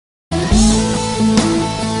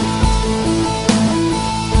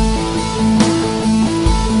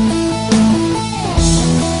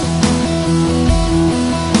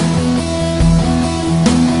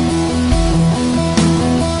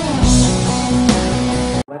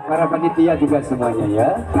para panitia juga semuanya ya.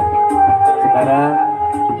 Sekarang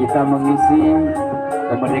kita mengisi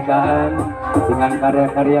kemerdekaan dengan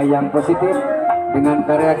karya-karya yang positif, dengan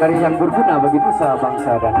karya-karya yang berguna bagi nusa,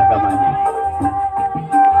 bangsa, dan agamanya.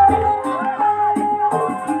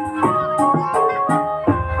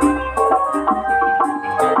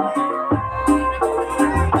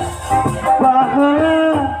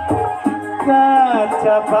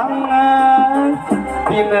 Cabangan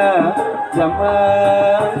dina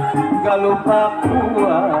zaman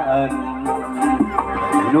galupakuan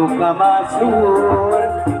nuka masur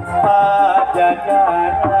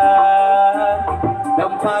pajajaran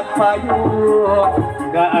tempat payung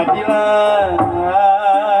keadilan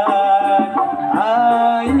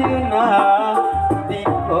ayeuna di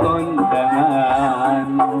kondangan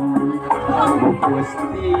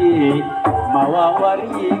Gusti mawa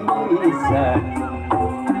warisan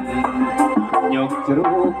nyok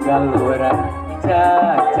jeruk galuran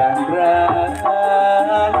cacandran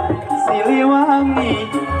Siliwangi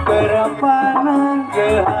kerapanan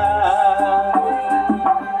gehan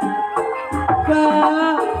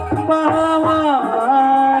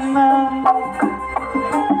kapahawanan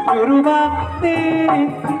juru bakti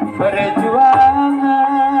perjuangan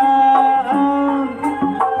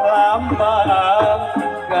lambang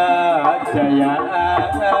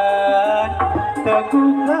kejayaan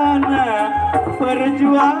teguhana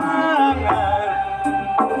perjuangan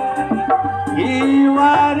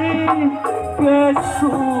Iwari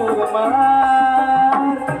kesumar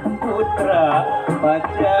putra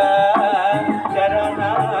pajajaran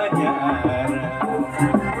anyar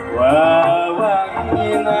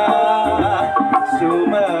wawangina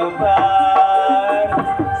sumebar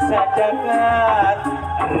sajagat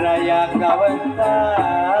raya kawentar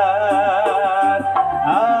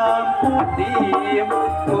amputim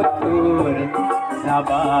tutur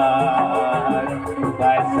sabar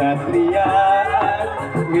kasatrian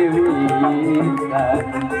wiwitan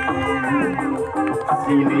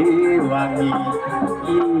Siliwangi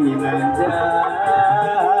inanjar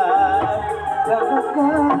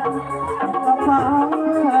kakak kapan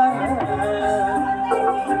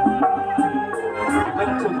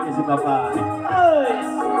mencung isi bapak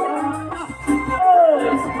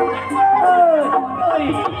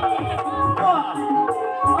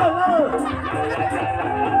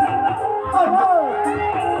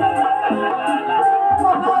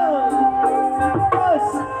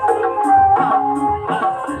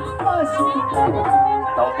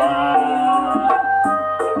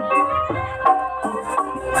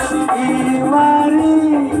Iwari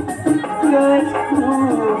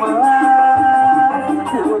kesumar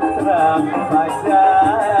putra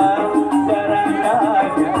pajajaran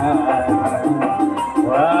anyar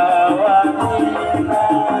wawangina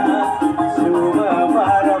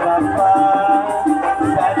sumemar bapak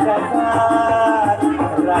sajagat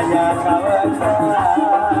raya kawentar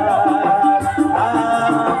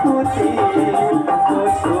aputin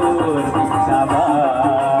kusur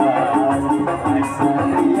sabar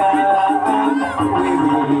asrian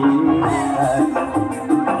wiwitan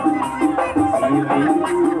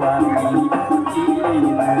Siliwangi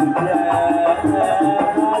inanjar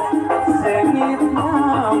sengit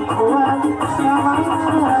nampuan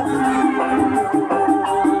semangat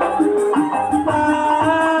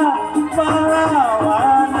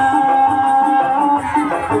pahlawanan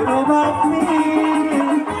guru bakti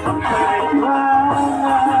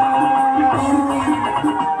perjuangan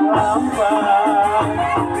lambang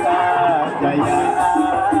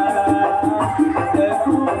kejayaan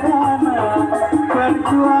teguhana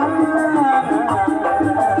perjuangan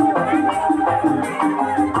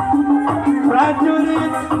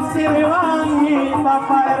prajurit Siliwangi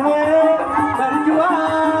Bapak RW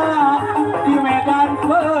berjuang di medan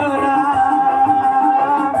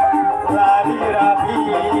perang lari rapi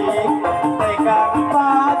tegang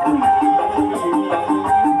pati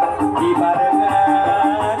di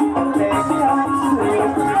barengan tegang suci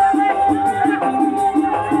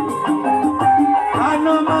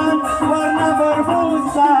Hanoman warna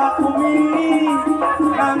berbusa kuning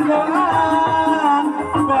kanggaan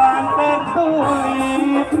bang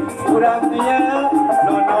tertulip kurang dia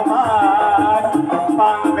nonoman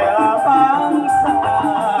pangbela bangsa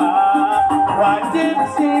wajib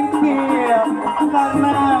singkir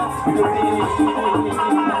karena duri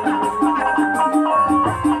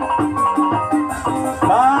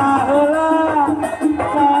baheula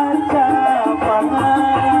kaca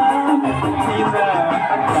pangan dina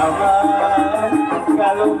zaman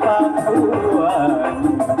galupakuan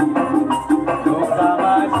lupa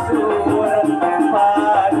masuk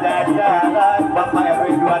pajajaran Bapak RW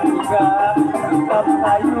 23 juga tetap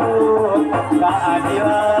payung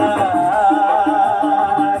keadilan.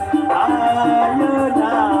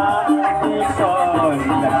 Ayeuna di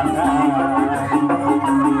kondangan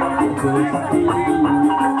Gusti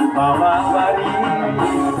bawa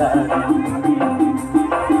warisan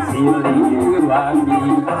Siliwangi.